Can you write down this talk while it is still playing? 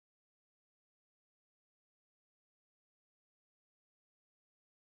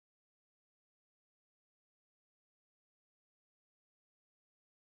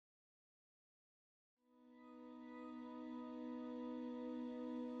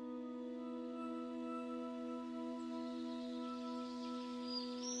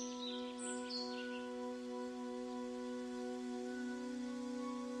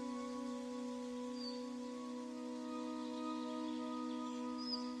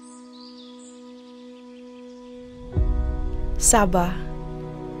Sabah,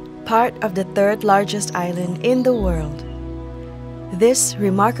 part of the third largest island in the world. This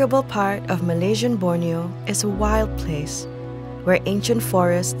remarkable part of Malaysian Borneo is a wild place where ancient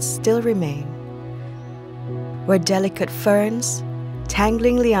forests still remain, where delicate ferns,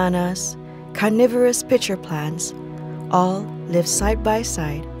 tangling lianas, carnivorous pitcher plants all live side by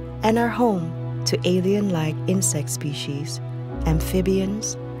side and are home to alien-like insect species,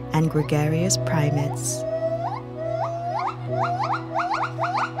 amphibians, and gregarious primates.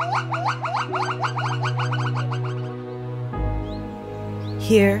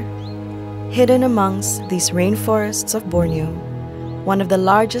 Here, hidden amongst these rainforests of Borneo, one of the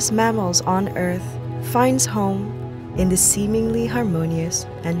largest mammals on Earth finds home in this seemingly harmonious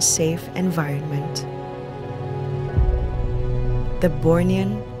and safe environment. The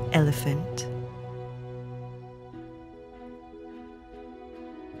Bornean elephant.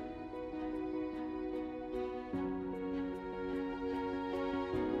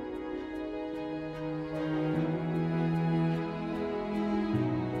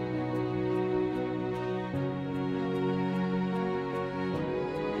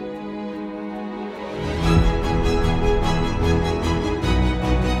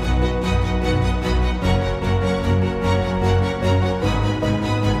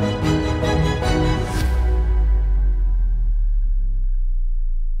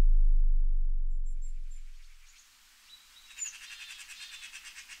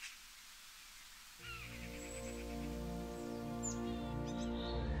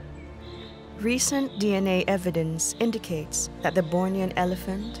 Recent DNA evidence indicates that the Bornean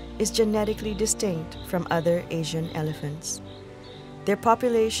elephant is genetically distinct from other Asian elephants. Their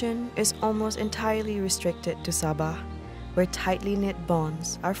population is almost entirely restricted to Sabah, where tightly knit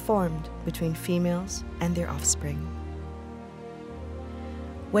bonds are formed between females and their offspring.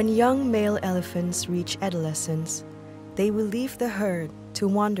 When young male elephants reach adolescence, they will leave the herd to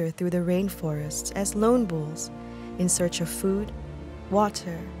wander through the rainforests as lone bulls in search of food,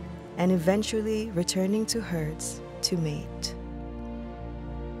 water, and eventually returning to herds to mate.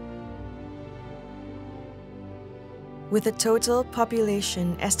 With a total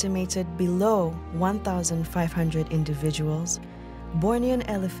population estimated below 1,500 individuals, Bornean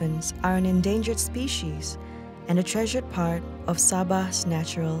elephants are an endangered species and a treasured part of Sabah's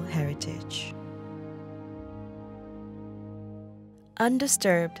natural heritage.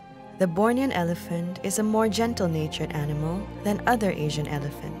 Undisturbed, the Bornean elephant is a more gentle-natured animal than other Asian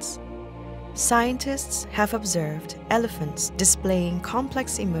elephants. Scientists have observed elephants displaying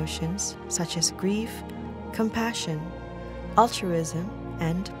complex emotions such as grief, compassion, altruism,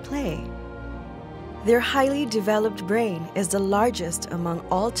 and play. Their highly developed brain is the largest among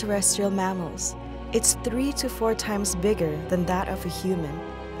all terrestrial mammals. It's 3 to 4 times bigger than that of a human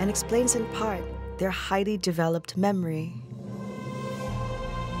and explains in part their highly developed memory.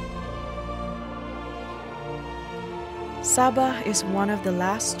 Sabah is one of the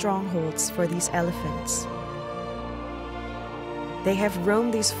last strongholds for these elephants. They have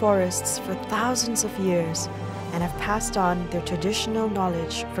roamed these forests for thousands of years and have passed on their traditional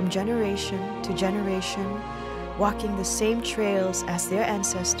knowledge from generation to generation, walking the same trails as their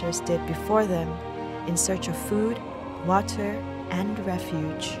ancestors did before them in search of food, water, and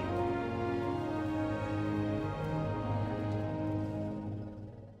refuge.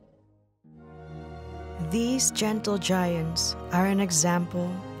 These gentle giants are an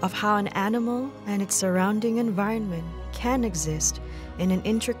example of how an animal and its surrounding environment can exist in an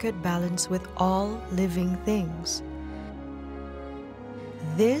intricate balance with all living things.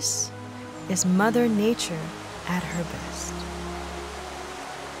 This is Mother Nature at her best.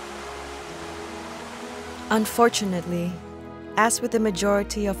 Unfortunately, as with the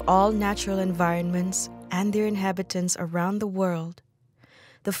majority of all natural environments and their inhabitants around the world,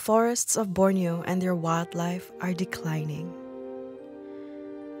 the forests of Borneo and their wildlife are declining.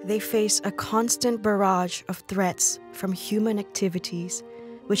 They face a constant barrage of threats from human activities,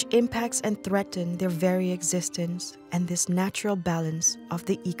 which impacts and threaten their very existence and this natural balance of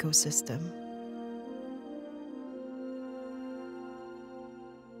the ecosystem.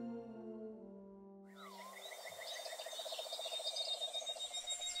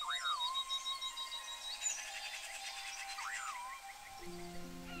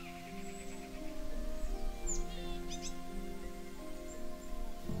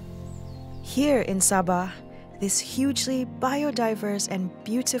 Here in Sabah, this hugely biodiverse and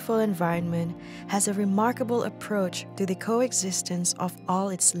beautiful environment has a remarkable approach to the coexistence of all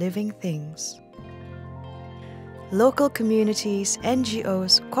its living things. Local communities,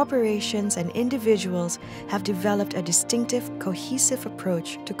 NGOs, corporations, and individuals have developed a distinctive, cohesive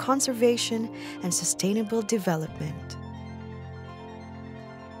approach to conservation and sustainable development.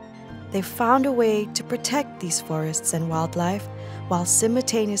 they've found a way to protect these forests and wildlife while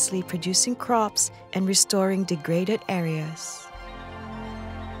simultaneously producing crops and restoring degraded areas.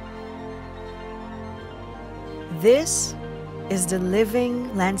 This is the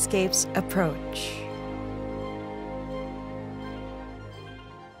living landscapes approach.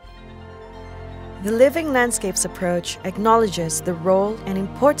 The living landscapes approach acknowledges the role and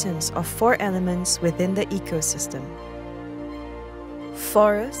importance of four elements within the ecosystem: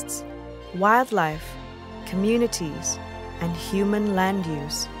 forests, wildlife, communities, and human land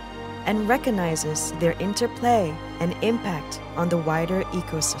use, and recognizes their interplay and impact on the wider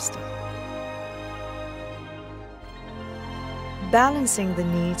ecosystem. Balancing the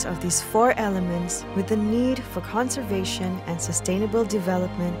needs of these four elements with the need for conservation and sustainable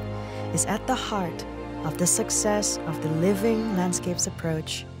development is at the heart of the success of the living landscapes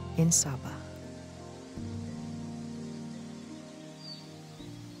approach in Sabah.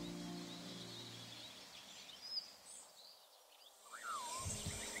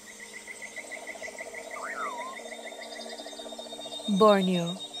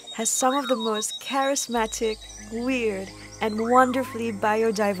 Borneo has some of the most charismatic, weird, and wonderfully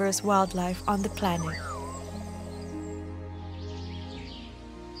biodiverse wildlife on the planet.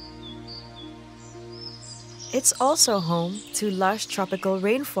 It's also home to lush tropical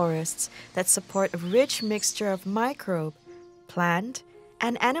rainforests that support a rich mixture of microbe, plant,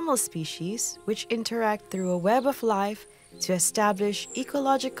 and animal species which interact through a web of life to establish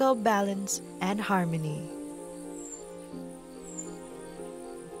ecological balance and harmony.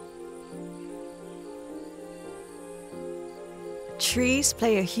 Trees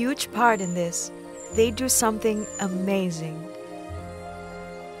play a huge part in this. They do something amazing.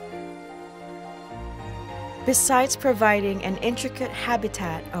 Besides providing an intricate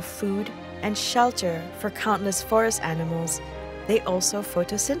habitat of food and shelter for countless forest animals, they also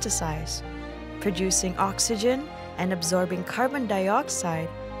photosynthesize, producing oxygen and absorbing carbon dioxide,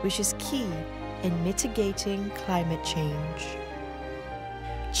 which is key in mitigating climate change.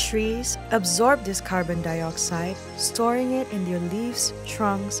 Trees absorb this carbon dioxide, storing it in their leaves,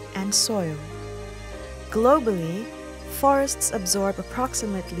 trunks, and soil. Globally, forests absorb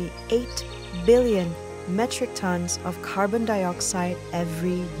approximately 8 billion metric tons of carbon dioxide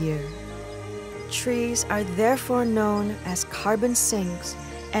every year. Trees are therefore known as carbon sinks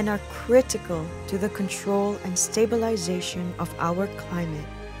and are critical to the control and stabilization of our climate,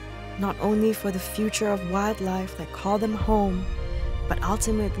 not only for the future of wildlife that call them home, but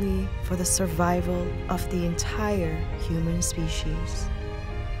ultimately for the survival of the entire human species.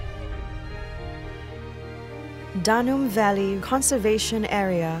 Danum Valley Conservation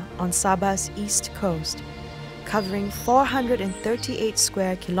Area on Sabah's east coast, covering 438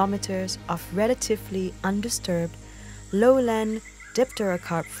 square kilometers of relatively undisturbed lowland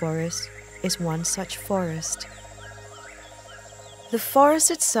dipterocarp forest, is one such forest. The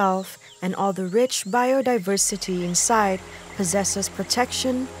forest itself and all the rich biodiversity inside possesses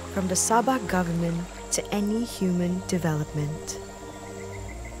protection from the Sabah government to any human development.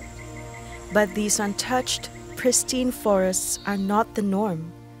 But these untouched, pristine forests are not the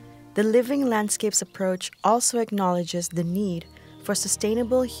norm. The living landscapes approach also acknowledges the need for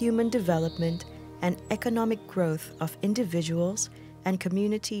sustainable human development and economic growth of individuals and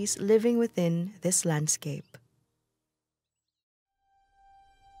communities living within this landscape.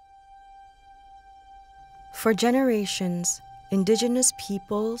 For generations, indigenous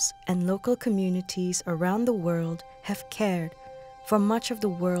peoples and local communities around the world have cared for much of the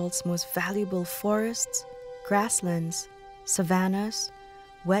world's most valuable forests, grasslands, savannas,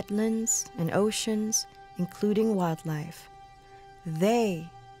 wetlands, and oceans, including wildlife. They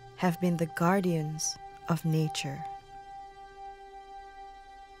have been the guardians of nature.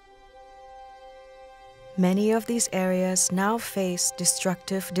 Many of these areas now face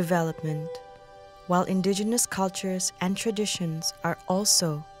destructive development, while indigenous cultures and traditions are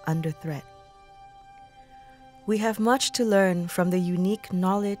also under threat. We have much to learn from the unique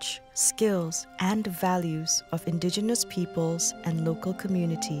knowledge, skills, and values of indigenous peoples and local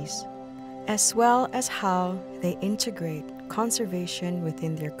communities, as well as how they integrate conservation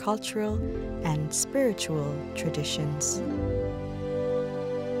within their cultural and spiritual traditions.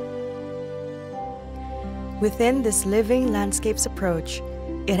 Within this living landscapes approach,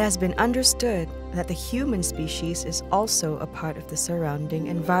 it has been understood that the human species is also a part of the surrounding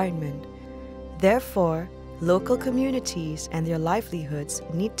environment. Therefore, local communities and their livelihoods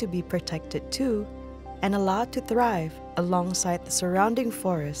need to be protected too and allowed to thrive alongside the surrounding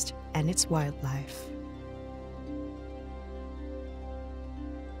forest and its wildlife.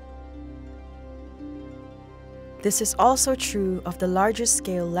 This is also true of the larger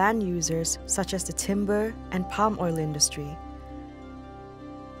scale land users such as the timber and palm oil industry.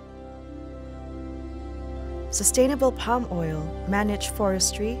 Sustainable palm oil, managed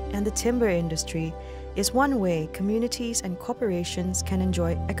forestry, and the timber industry is one way communities and corporations can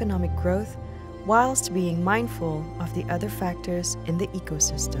enjoy economic growth whilst being mindful of the other factors in the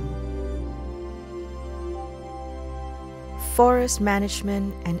ecosystem. Forest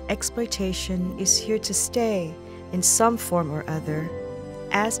management and exploitation is here to stay in some form or other,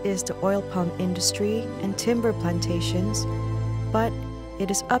 as is the oil palm industry and timber plantations, but it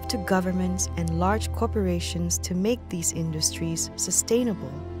is up to governments and large corporations to make these industries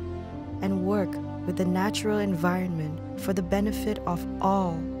sustainable and work with the natural environment for the benefit of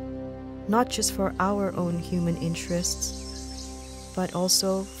all, not just for our own human interests, but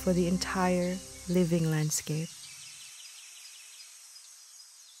also for the entire living landscape.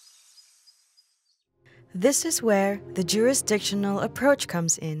 This is where the jurisdictional approach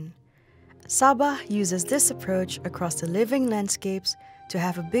comes in. Sabah uses this approach across the living landscapes to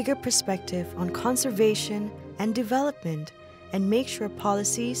have a bigger perspective on conservation and development and make sure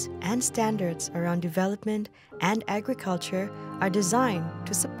policies and standards around development and agriculture are designed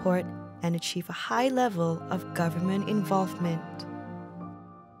to support and achieve a high level of government involvement.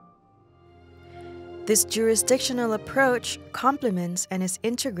 This jurisdictional approach complements and is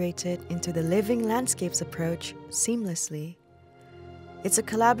integrated into the living landscapes approach seamlessly. It's a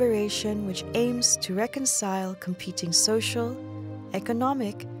collaboration which aims to reconcile competing social,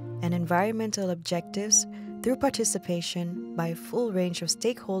 economic, and environmental objectives through participation by a full range of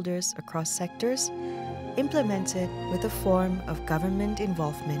stakeholders across sectors, implemented with a form of government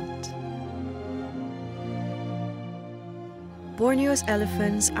involvement. Borneo's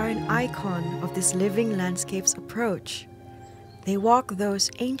elephants are an icon of this living landscapes approach. They walk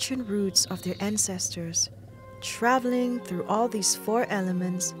those ancient routes of their ancestors, traveling through all these four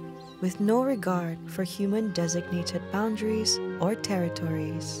elements with no regard for human-designated boundaries or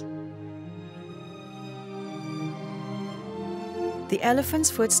territories. The elephant's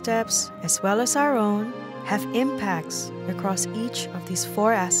footsteps, as well as our own, have impacts across each of these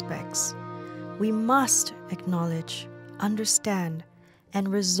four aspects. We must acknowledge, understand, and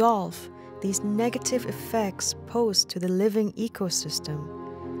resolve these negative effects posed to the living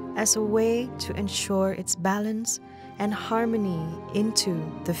ecosystem as a way to ensure its balance and harmony into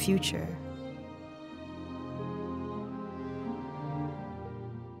the future.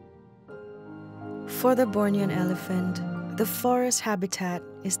 For the Bornean elephant, the forest habitat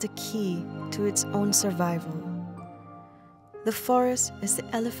is the key to its own survival. The forest is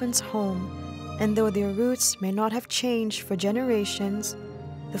the elephant's home, and though their roots may not have changed for generations,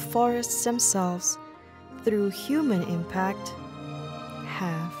 the forests themselves, through human impact,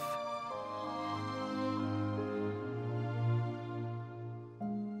 have.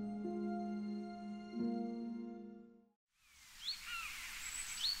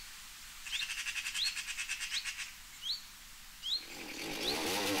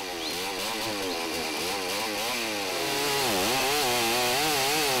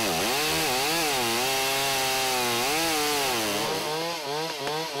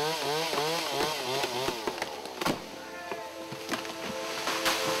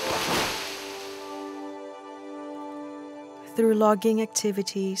 Through logging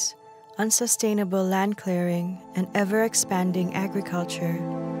activities, unsustainable land clearing, and ever-expanding agriculture,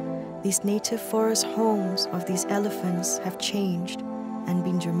 these native forest homes of these elephants have changed and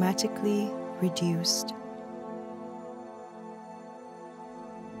been dramatically reduced.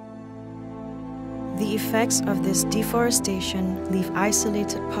 The effects of this deforestation leave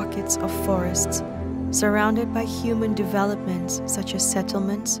isolated pockets of forests surrounded by human developments such as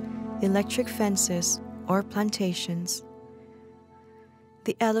settlements, electric fences, or plantations.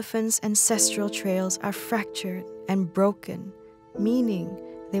 The elephants' ancestral trails are fractured and broken, meaning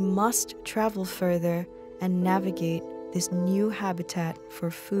they must travel further and navigate this new habitat for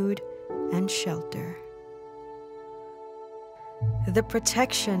food and shelter. The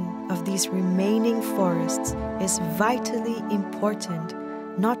protection of these remaining forests is vitally important,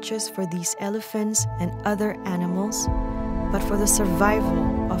 not just for these elephants and other animals, but for the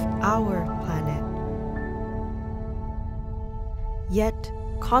survival of our planet. Yet,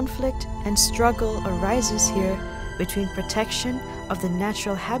 conflict and struggle arises here between protection of the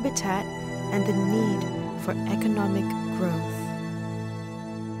natural habitat and the need for economic growth.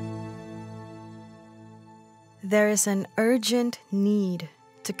 There is an urgent need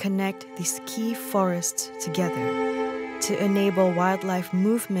to connect these key forests together, to enable wildlife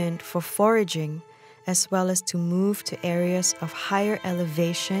movement for foraging, as well as to move to areas of higher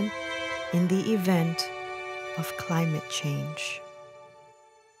elevation in the event of climate change.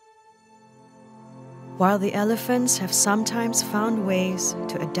 While the elephants have sometimes found ways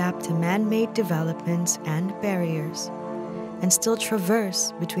to adapt to man-made developments and barriers, and still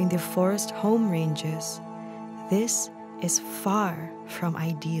traverse between their forest home ranges, this is far from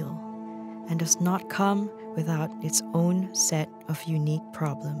ideal and does not come without its own set of unique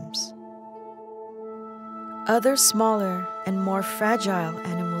problems. Other smaller and more fragile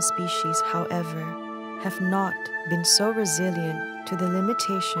animal species, however, have not been so resilient to the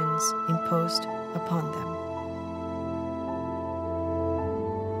limitations imposed upon them.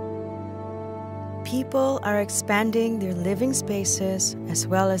 People are expanding their living spaces as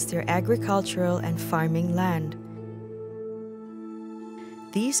well as their agricultural and farming land.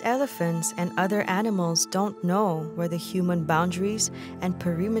 These elephants and other animals don't know where the human boundaries and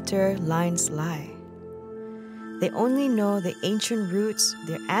perimeter lines lie. They only know the ancient routes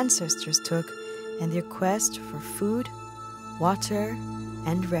their ancestors took and their quest for food, water,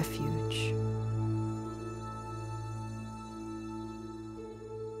 and refuge.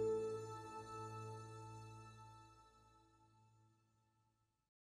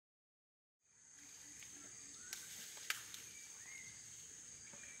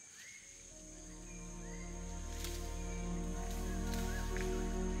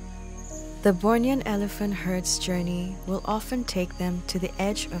 The Bornean elephant herd's journey will often take them to the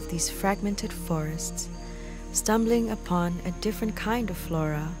edge of these fragmented forests, stumbling upon a different kind of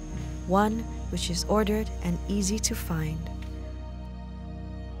flora, one which is ordered and easy to find.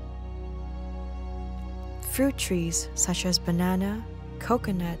 Fruit trees such as banana,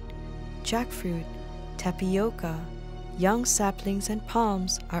 coconut, jackfruit, tapioca, young saplings and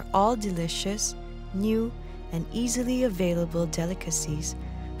palms are all delicious, new, and easily available delicacies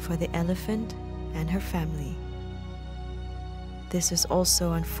for the elephant and her family. This is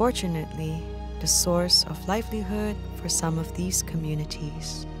also, unfortunately, the source of livelihood for some of these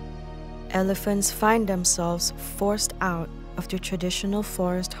communities. Elephants find themselves forced out of their traditional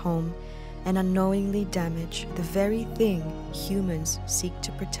forest home and unknowingly damage the very thing humans seek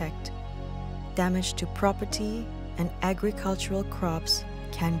to protect. Damage to property and agricultural crops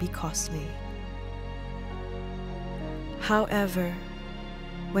can be costly. However,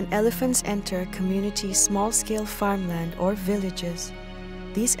 when elephants enter community small-scale farmland or villages,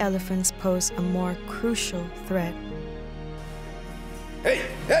 these elephants pose a more crucial threat. Hey!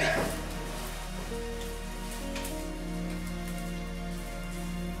 Hey!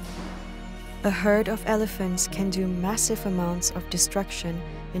 A herd of elephants can do massive amounts of destruction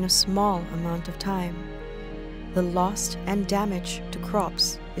in a small amount of time. The loss and damage to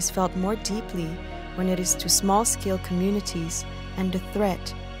crops is felt more deeply when it is to small-scale communities, and the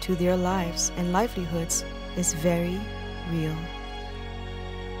threat to their lives and livelihoods is very real.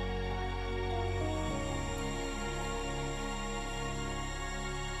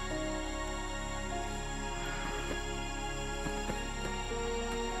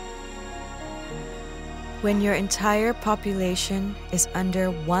 When your entire population is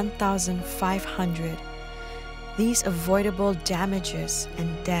under 1,500, these avoidable damages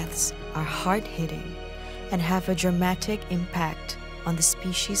and deaths are hard-hitting and have a dramatic impact on the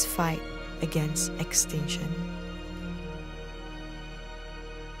species' fight against extinction.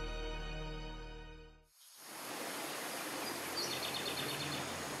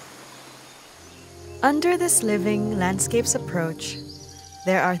 Under this living landscapes approach,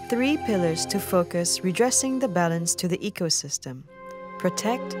 there are 3 pillars to focus redressing the balance to the ecosystem: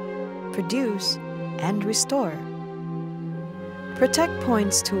 protect, produce, and restore. Protect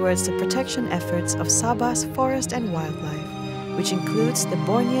points towards the protection efforts of Sabah's forest and wildlife, which includes the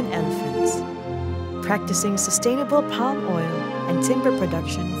Bornean elephants. Practicing sustainable palm oil and timber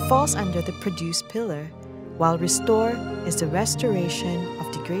production falls under the produce pillar, while restore is the restoration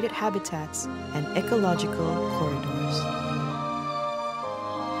of degraded habitats and ecological corridors.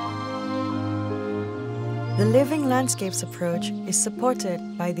 The living landscapes approach is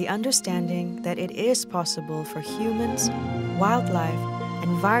supported by the understanding that it is possible for humans, wildlife,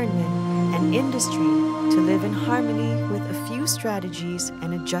 environment, and industry to live in harmony with a few strategies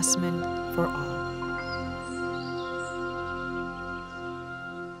and adjustment for all.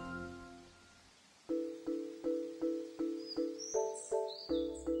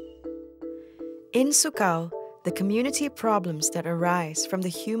 In Sukau, the community problems that arise from the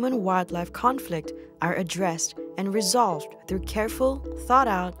human-wildlife conflict are addressed and resolved through careful,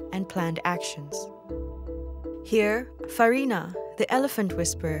 thought-out, and planned actions. Here, Farina, the elephant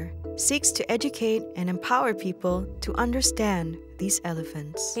whisperer, seeks to educate and empower people to understand these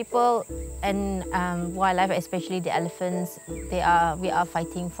elephants. People and wildlife, especially the elephants, we are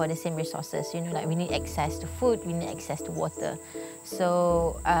fighting for the same resources. Like we need access to food, we need access to water.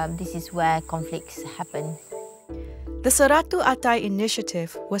 So this is where conflicts happen. The Saratu Atay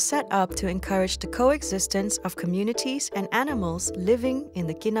initiative was set up to encourage the coexistence of communities and animals living in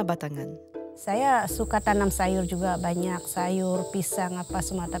the Kinabatangan. Saya suka tanam sayur juga, banyak sayur, pisang, apa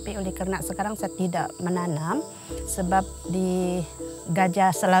semua. Tapi oleh kerana sekarang saya tidak menanam sebab di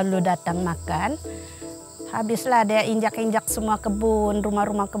gajah selalu datang makan. Habislah dia injak-injak semua kebun,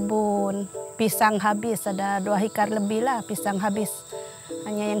 rumah-rumah kebun. Pisang habis, ada 2 hektar lebih lah pisang habis.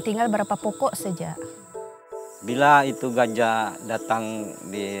 Hanya yang tinggal berapa pokok saja. Bila itu gajah datang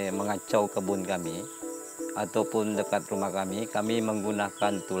di mengacau kebun kami ataupun dekat rumah kami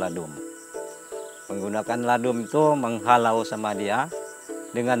menggunakan tuladum. Menggunakan ladum itu menghalau sama dia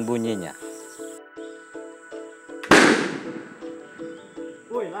dengan bunyinya.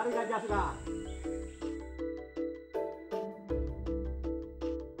 Woi, lari gajah sudah.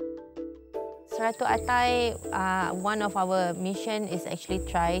 Saratu Atay, one of our mission is actually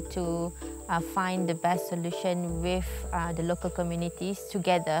try to find the best solution with the local communities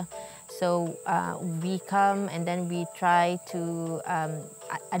together. So we come and then we try to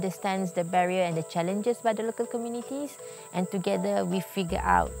understand the barrier and the challenges by the local communities, and together we figure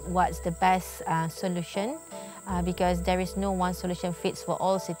out what's the best solution because there is no one solution fits for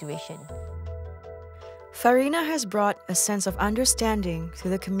all situations. Farina has brought a sense of understanding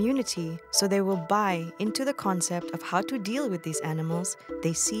to the community so they will buy into the concept of how to deal with these animals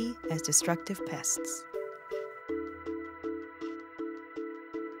they see as destructive pests.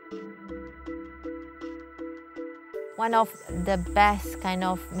 One of the best kind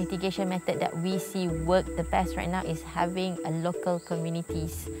of mitigation method that we see work the best right now is having a local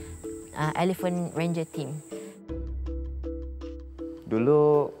communities elephant ranger team.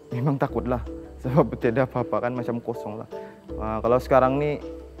 Dulu memang takutlah sebab tiada apa-apa kan, macam kosong lah. Kalau sekarang ni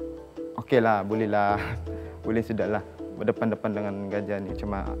okeylah, bolehlah, boleh sudahlah berdepan-depan dengan gajah ni.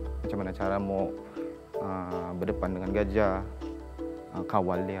 Macam mana cara mau berdepan dengan gajah,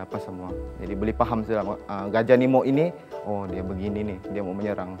 kawal dia apa semua. Jadi boleh faham sudah gajah ni mau ini, oh dia begini nih, dia mau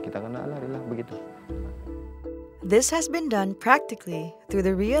menyerang, kita kena larilah begitu. This has been done practically through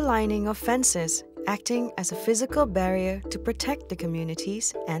the realigning of fences, acting as a physical barrier to protect the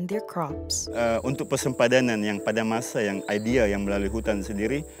communities and their crops. Untuk persempadanan yang pada masa yang ideal yang melalui hutan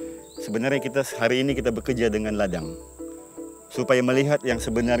sendiri, sebenarnya kita hari ini kita bekerja dengan ladang supaya melihat yang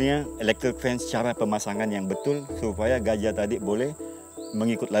sebenarnya electric fence cara pemasangan yang betul supaya gajah tadi boleh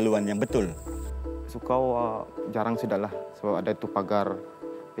mengikut laluan yang betul. Sukau jarang sudahlah sebab ada itu pagar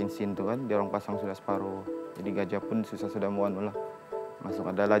pensin tu kan, dia orang pasang sudah separuh. Jadi gajah pun susah sudah muan lah. Masuk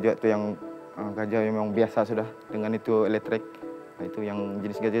adalah juga tu yang gajah yang memang biasa sudah dengan itu elektrik. Itu yang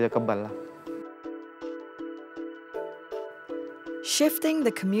jenis gajah kebal lah. Shifting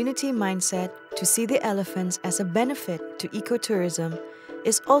the community mindset to see the elephants as a benefit to ecotourism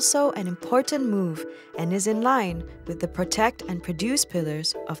is also an important move and is in line with the protect and produce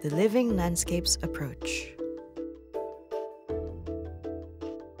pillars of the living landscapes approach.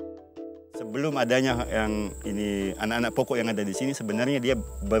 Sebelum adanya yang ini anak-anak pokok yang ada di sini, sebenarnya dia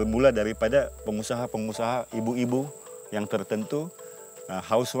bermula daripada pengusaha-pengusaha ibu-ibu yang tertentu,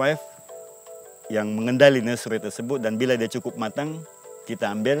 housewife yang mengendali nursery tersebut, dan bila dia cukup matang, kita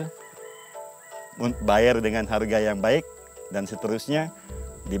ambil, bayar dengan harga yang baik, dan seterusnya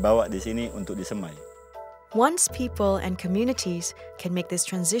dibawa di sini untuk disemai. Once people and communities can make this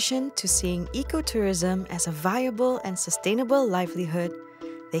transition to seeing ecotourism as a viable and sustainable livelihood,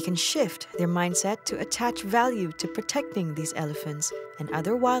 they can shift their mindset to attach value to protecting these elephants and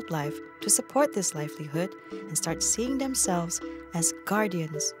other wildlife to support this livelihood and start seeing themselves as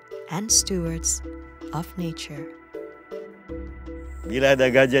guardians and stewards of nature. Bila ada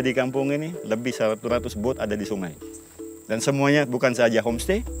gajah di kampung ini, lebih 100 bot ada di sungai. Dan semuanya bukan saja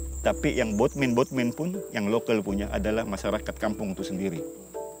homestay, tapi yang boatman pun yang lokal punya adalah masyarakat kampung itu sendiri.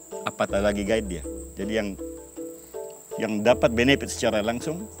 Apatah lagi guide dia. Jadi yang dapat benefit secara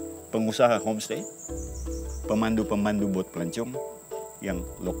langsung pengusaha homestay, pemandu-pemandu bot pelancong yang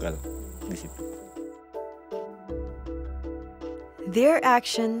lokal di situ. Their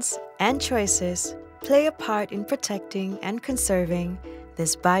actions and choices play a part in protecting and conserving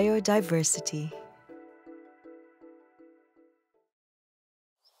this biodiversity.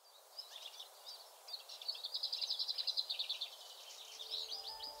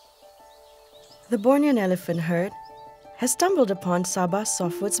 The Bornean elephant herd has stumbled upon Sabah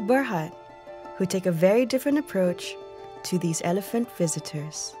softwoods Berhad, who take a very different approach to these elephant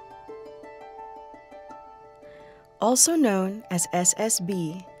visitors. Also known as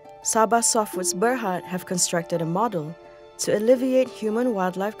SSB, Sabah Softwoods Berhad have constructed a model to alleviate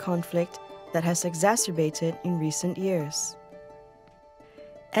human-wildlife conflict that has exacerbated in recent years.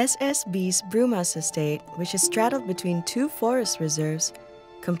 SSB's Brumas estate, which is straddled between two forest reserves,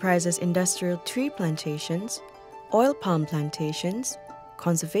 comprises industrial tree plantations, oil palm plantations,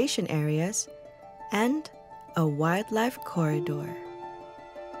 conservation areas, and a wildlife corridor.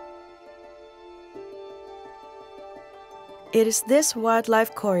 It is this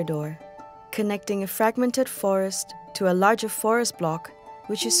wildlife corridor, connecting a fragmented forest to a larger forest block,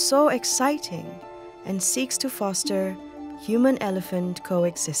 which is so exciting and seeks to foster human-elephant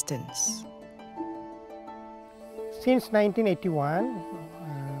coexistence. Since 1981,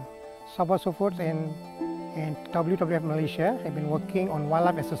 Sabah Softwoods and WWF Malaysia have been working on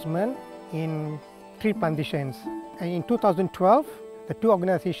wildlife assessment in tree plantations. And in 2012, the two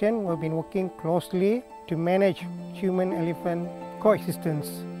organizations have been working closely to manage human-elephant coexistence,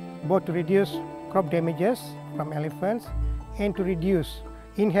 both to reduce crop damages from elephants and to reduce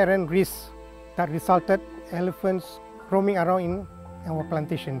inherent risks that resulted elephants roaming around in our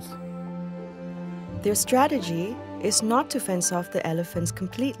plantations. Their strategy is not to fence off the elephants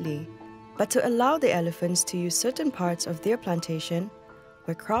completely, but to allow the elephants to use certain parts of their plantation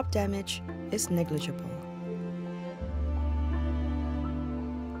where crop damage is negligible.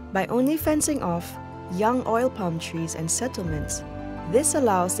 By only fencing off young oil palm trees and settlements, this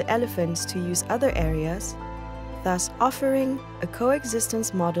allows the elephants to use other areas, thus offering a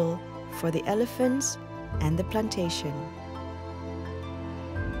coexistence model for the elephants and the plantation.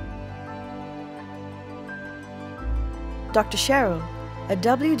 Dr. Cheryl, a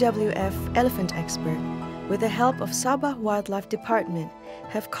WWF elephant expert, with the help of Sabah Wildlife Department,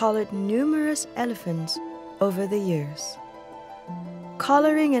 have collared numerous elephants over the years.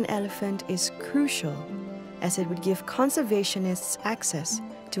 Collaring an elephant is crucial, as it would give conservationists access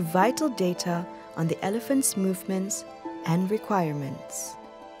to vital data on the elephant's movements and requirements.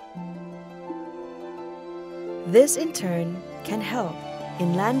 This, in turn, can help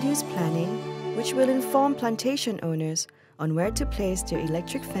in land use planning, which will inform plantation owners on where to place their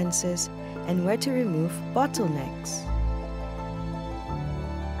electric fences and where to remove bottlenecks.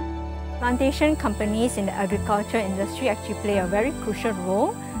 Plantation companies in the agriculture industry actually play a very crucial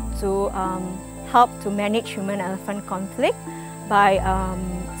role to help to manage human-elephant conflict by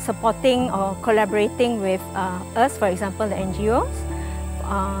supporting or collaborating with us, for example, the NGOs,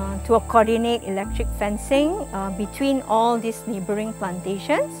 to coordinate electric fencing between all these neighboring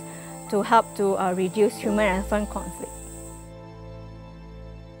plantations to help to reduce human-elephant conflict.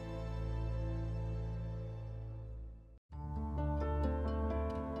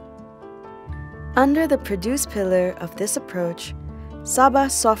 Under the produce pillar of this approach, Sabah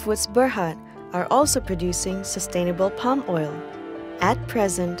Softwoods Berhad are also producing sustainable palm oil. At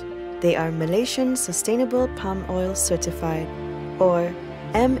present, they are Malaysian Sustainable Palm Oil Certified, or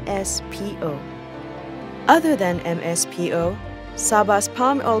MSPO. Other than MSPO, Sabah's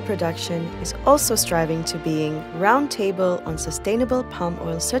palm oil production is also striving to being Roundtable on Sustainable Palm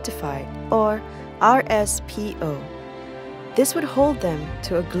Oil Certified, or RSPO. This would hold them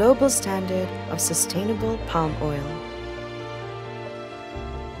to a global standard of sustainable palm oil.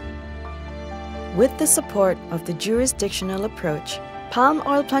 With the support of the jurisdictional approach, palm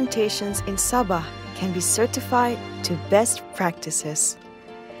oil plantations in Sabah can be certified to best practices.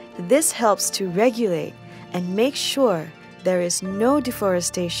 This helps to regulate and make sure there is no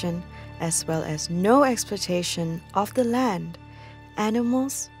deforestation as well as no exploitation of the land,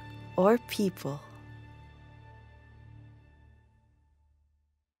 animals, or people.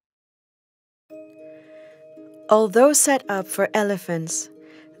 Although set up for elephants,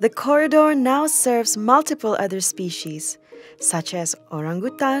 the corridor now serves multiple other species, such as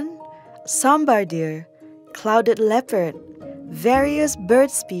orangutan, sambar deer, clouded leopard, various bird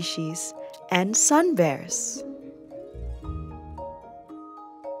species, and sun bears.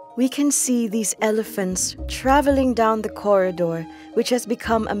 We can see these elephants traveling down the corridor, which has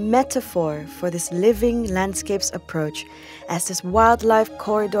become a metaphor for this living landscapes approach, as this wildlife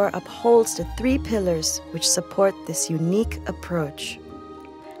corridor upholds the three pillars which support this unique approach.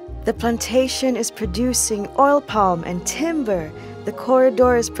 The plantation is producing oil palm and timber. The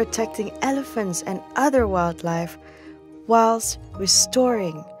corridor is protecting elephants and other wildlife, whilst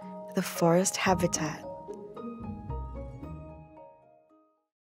restoring the forest habitat.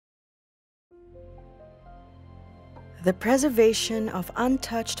 The preservation of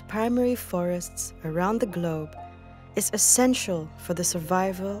untouched primary forests around the globe is essential for the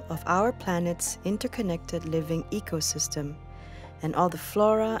survival of our planet's interconnected living ecosystem and all the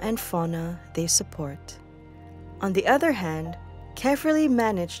flora and fauna they support. On the other hand, carefully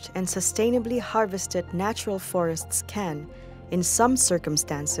managed and sustainably harvested natural forests can, in some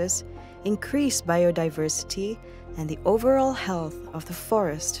circumstances, increase biodiversity and the overall health of the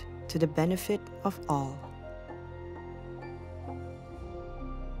forest to the benefit of all.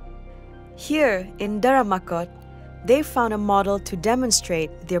 Here in Daramakot, they found a model to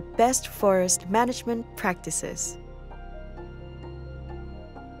demonstrate their best forest management practices.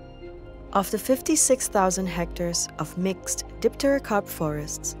 Of the 56,000 hectares of mixed dipterocarp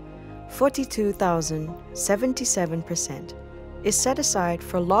forests, 42,077% is set aside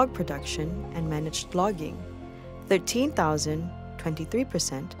for log production and managed logging,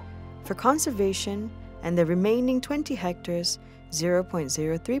 13,023% for conservation, and the remaining 20 hectares,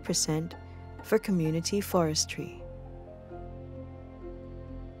 0.03%, for community forestry.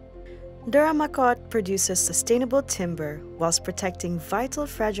 Daramakot produces sustainable timber whilst protecting vital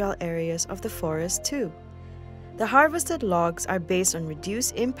fragile areas of the forest too. The harvested logs are based on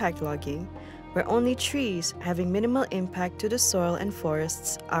reduced impact logging, where only trees having minimal impact to the soil and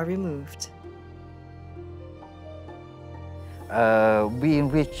forests are removed. We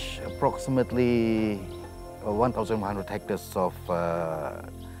enrich approximately 1,100 hectares of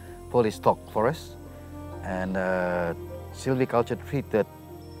polystock forest, and silviculture treated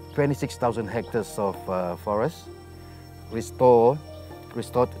 26,000 hectares of forest, restored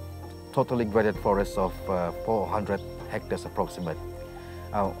totally graded forests of 400 hectares approximate.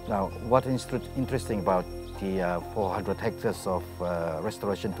 Now, what is interesting about the 400 hectares of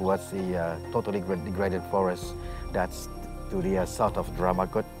restoration towards the totally degraded forest, that's to the south of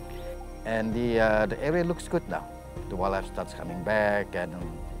Daramakot, and the area looks good now. The wildlife starts coming back and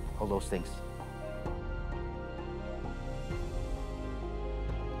all those things.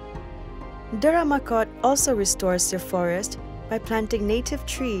 Daramakot also restores their forest by planting native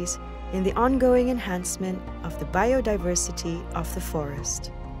trees in the ongoing enhancement of the biodiversity of the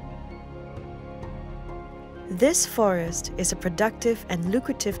forest. This forest is a productive and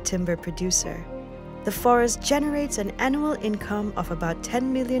lucrative timber producer. The forest generates an annual income of about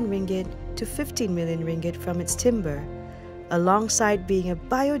 10 million ringgit to 15 million ringgit from its timber, alongside being a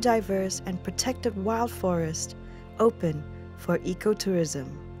biodiverse and protected wild forest open for ecotourism.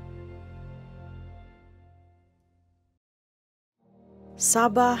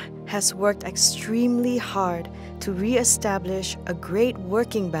 Sabah has worked extremely hard to re-establish a great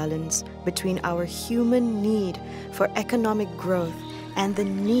working balance between our human need for economic growth and the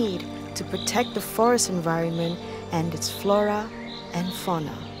need to protect the forest environment and its flora and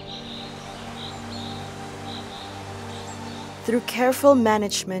fauna. Through careful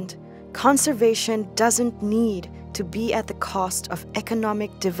management, conservation doesn't need to be at the cost of economic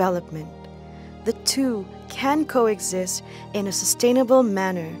development. The two can coexist in a sustainable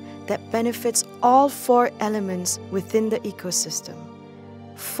manner that benefits all four elements within the ecosystem: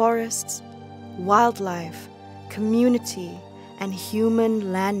 forests, wildlife, community, and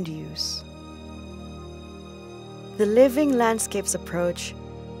human land use. The living landscapes approach,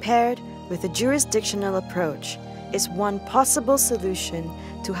 paired with a jurisdictional approach, is one possible solution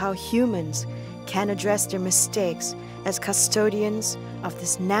to how humans can address their mistakes as custodians of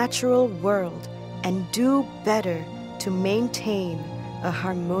this natural world and do better to maintain a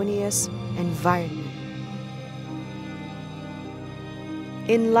harmonious environment.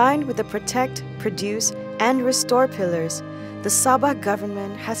 In line with the protect, produce, and restore pillars, the Sabah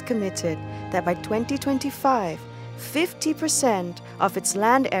government has committed that by 2025, 50% of its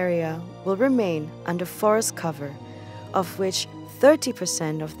land area will remain under forest cover, of which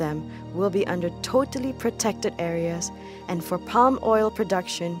 30% of them will be under totally protected areas, and for palm oil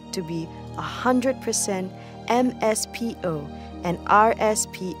production to be 100% MSPO and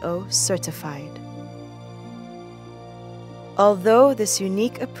RSPO certified. Although this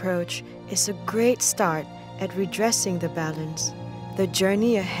unique approach is a great start at redressing the balance, the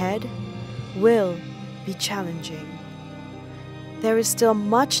journey ahead will be challenging. There is still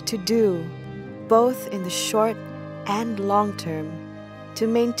much to do, both in the short and long term, to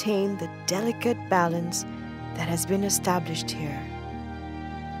maintain the delicate balance that has been established here.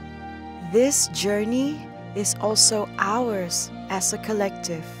 This journey is also ours as a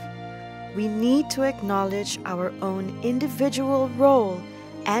collective. We need to acknowledge our own individual role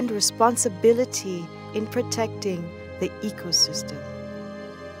and responsibility in protecting the ecosystem.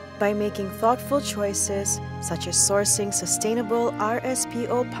 By making thoughtful choices such as sourcing sustainable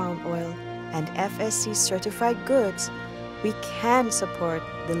RSPO palm oil and FSC certified goods, we can support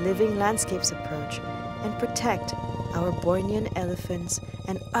the living landscapes approach and protect our Bornean elephants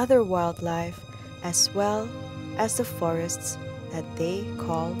and other wildlife, as well as the forests that they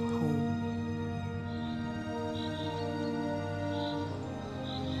call home.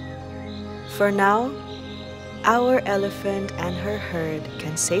 For now, our elephant and her herd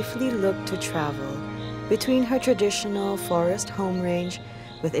can safely look to travel between her traditional forest home range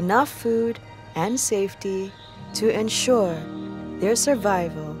with enough food and safety to ensure their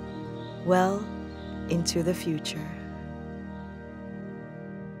survival well into the future.